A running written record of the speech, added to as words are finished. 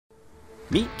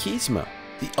Meet Keyzmo,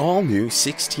 the all-new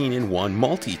 16-in-1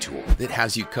 multi-tool that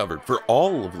has you covered for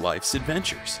all of life's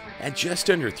adventures. At just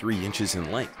under 3 inches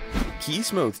in length,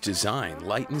 Keyzmo's design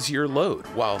lightens your load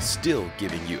while still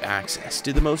giving you access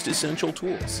to the most essential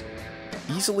tools.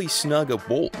 Easily snug a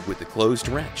bolt with a closed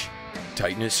wrench,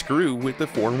 tighten a screw with the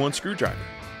 4-in-1 screwdriver,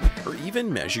 or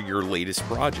even measure your latest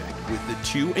project with the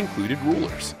 2 included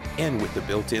rulers. And with the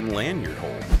built-in lanyard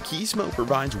hole, Keyzmo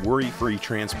provides worry-free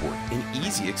transport and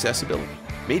easy accessibility.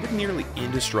 Made of nearly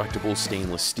indestructible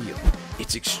stainless steel,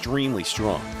 it's extremely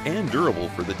strong and durable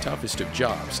for the toughest of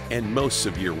jobs and most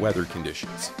severe weather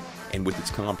conditions. And with its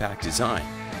compact design,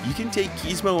 you can take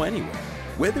Keyzmo anywhere,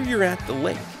 whether you're at the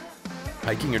lake,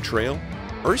 hiking a trail,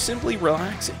 or simply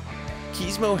relaxing.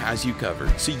 Keyzmo has you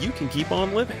covered so you can keep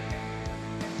on living.